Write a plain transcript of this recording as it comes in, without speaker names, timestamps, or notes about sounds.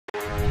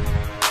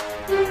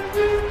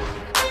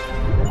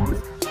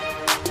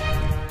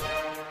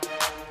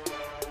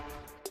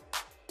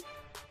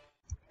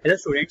Hello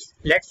students,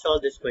 let's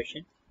solve this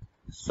question.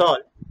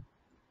 Solve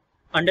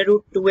under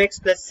root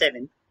 2x plus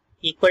 7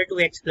 equal to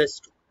x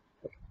plus 2.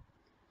 Okay.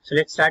 So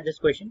let's start this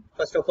question.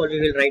 First of all, we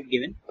will write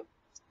given.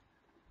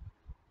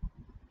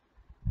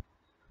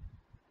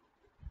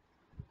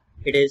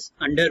 It is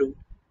under root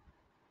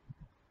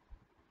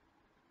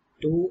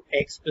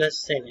 2x plus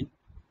 7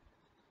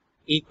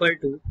 equal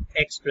to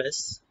x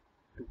plus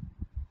 2.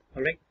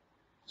 Alright.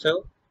 So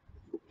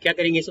क्या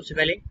करेंगे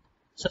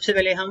सबसे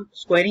पहले हम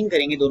squaring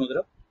करेंगे दोनों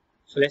तरफ.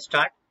 So let's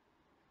start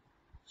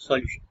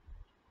solution.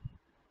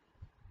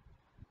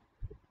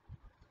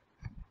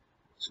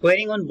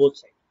 Squaring on both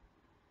sides.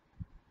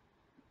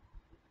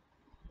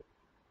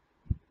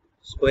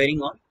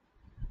 Squaring on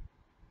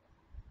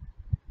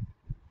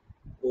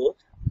both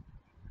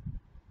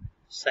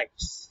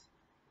sides.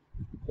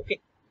 Okay.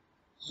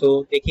 So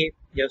देखिए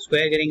जब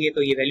स्क्वायर करेंगे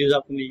तो ये वैल्यूज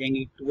आपको मिल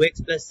जाएंगी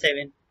 2x plus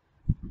 7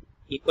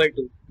 equal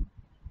to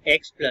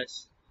x plus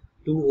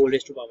 2 whole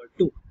raised to power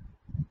 2.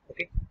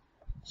 Okay.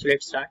 So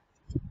let's start.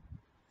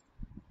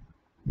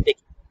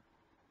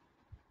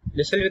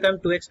 This will become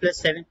 2x plus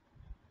 7.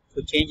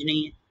 कोई change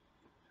नहीं है.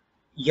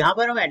 यहाँ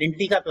पर हम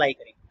आइडेंटिटी का अप्लाई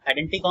करेंगे.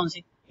 आइडेंटिटी कौन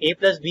सी? a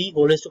plus b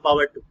whole raised to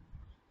power 2.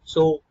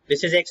 So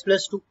this is x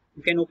plus 2.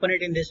 You can open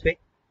it in this way.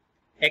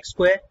 X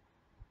square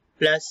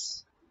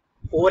plus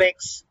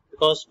 4x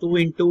because 2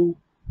 into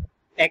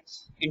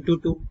x into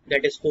 2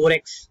 that is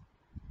 4x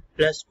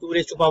plus 2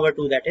 raised to power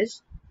 2 that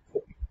is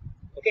 4.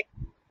 Okay.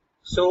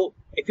 So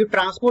if you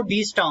transport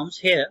these terms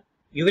here,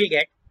 you will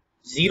get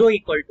 0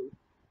 equal to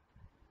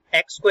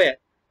x square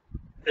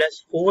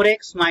plus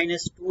 4x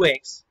minus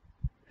 2x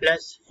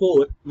plus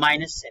 4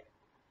 minus 7.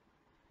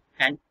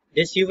 And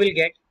this you will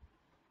get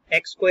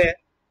x square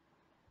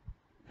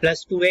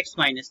plus 2x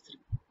minus 3.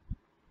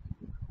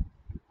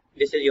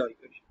 This is your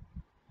equation.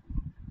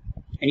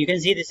 And you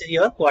can see this is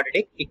your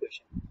quadratic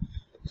equation.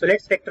 So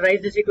let's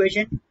factorize this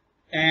equation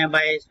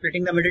by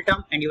splitting the middle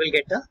term and you will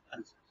get the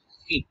answer.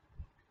 C.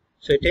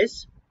 So it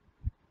is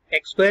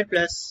x square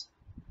plus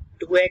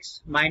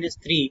 2x minus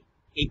 3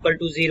 equal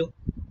to 0.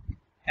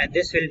 And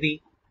this will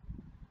be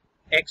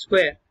x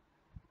square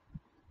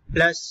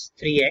plus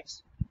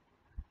 3x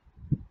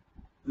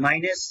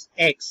minus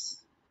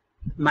x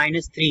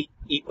minus 3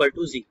 equal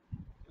to 0.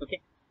 Okay.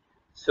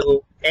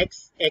 So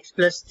x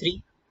plus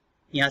 3,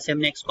 यहाँ से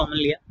हमने x common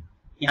लिया,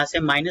 यहाँ से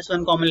minus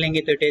 1 common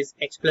लेंगे तो it is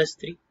x plus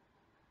 3.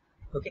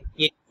 Okay.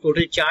 ये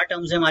total 4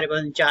 terms है हमारे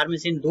पास. 4 में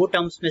से इन 2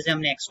 टर्म्स में से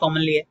हमने x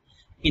कॉमन लिया,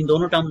 इन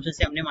दोनों टर्म्स में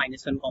से हमने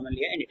minus 1 कॉमन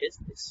लिया and it is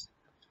this.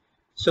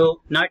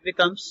 So now it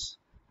becomes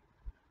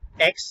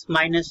x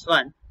minus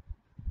 1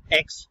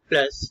 x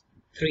plus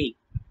 3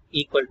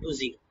 equal to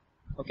 0.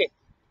 Okay.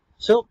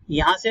 So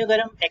यहाँ से अगर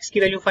हम x की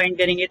वैल्यू फाइंड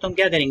करेंगे तो हम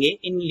क्या करेंगे,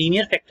 इन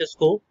लीनियर फैक्टर्स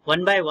को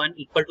 1 by 1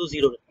 इक्वल टू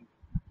 0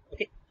 रखेंगे.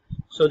 ओके.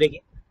 सो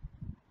देखिए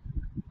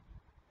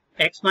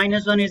x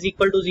minus 1 is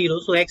equal to 0,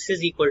 so x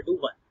is equal to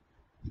 1.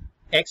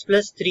 x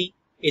plus 3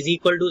 is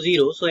equal to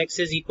 0, so x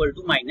is equal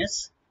to minus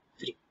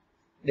 3.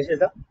 This is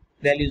the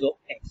values of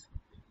x.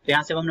 तो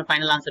यहाँ से हम अपना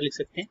final answer लिख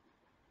सकते हैं.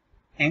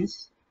 Hence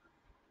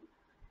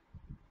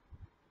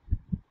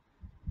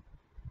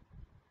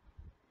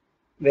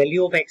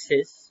value of x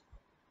is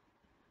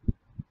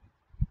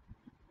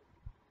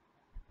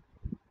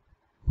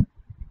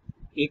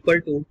equal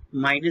to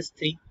minus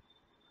 3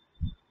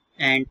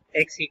 and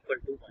x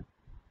equal to 1.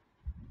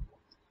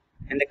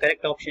 And the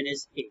correct option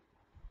is A.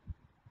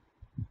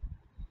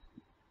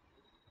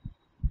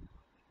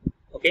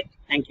 Okay,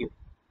 thank you.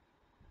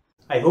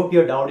 I hope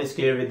your doubt is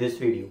clear with this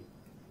video.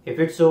 If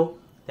it's so,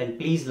 then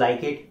please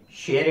like it,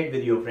 share it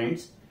with your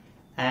friends.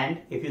 And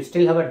if you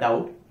still have a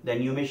doubt,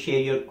 then you may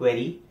share your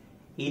query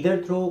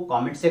either through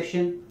comment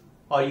section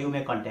or you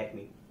may contact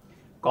me.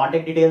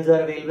 Contact details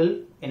are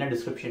available in a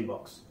description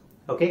box.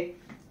 Okay.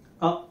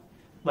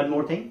 One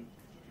more thing.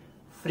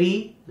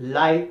 Free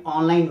live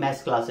online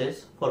maths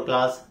classes for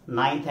class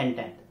 9th and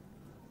 10th.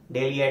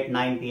 Daily at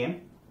 9 PM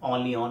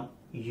only on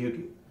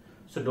YouTube.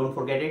 So don't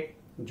forget it.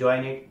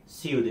 Join it.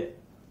 See you there.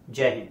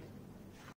 Jai Hind.